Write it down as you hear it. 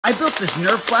I built this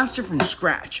Nerf blaster from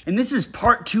scratch, and this is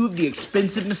part 2 of the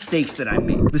expensive mistakes that I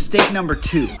made. Mistake number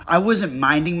 2, I wasn't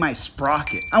minding my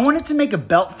sprocket. I wanted to make a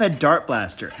belt-fed dart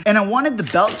blaster, and I wanted the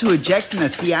belt to eject in a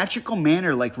theatrical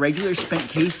manner like regular spent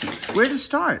casings. Where to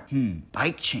start?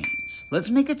 Bike chains. Let's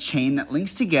make a chain that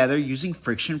links together using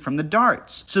friction from the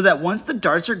darts, so that once the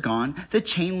darts are gone, the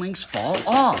chain links fall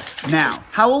off. Now,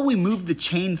 how will we move the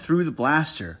chain through the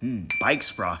blaster? Bike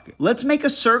sprocket. Let's make a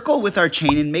circle with our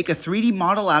chain and make a 3D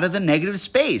model out of the negative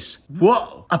space.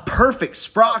 Whoa, a perfect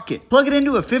sprocket. Plug it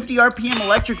into a 50 RPM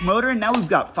electric motor and now we've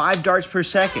got 5 darts per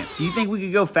second. Do you think we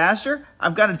could go faster?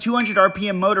 I've got a 200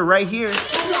 RPM motor right here.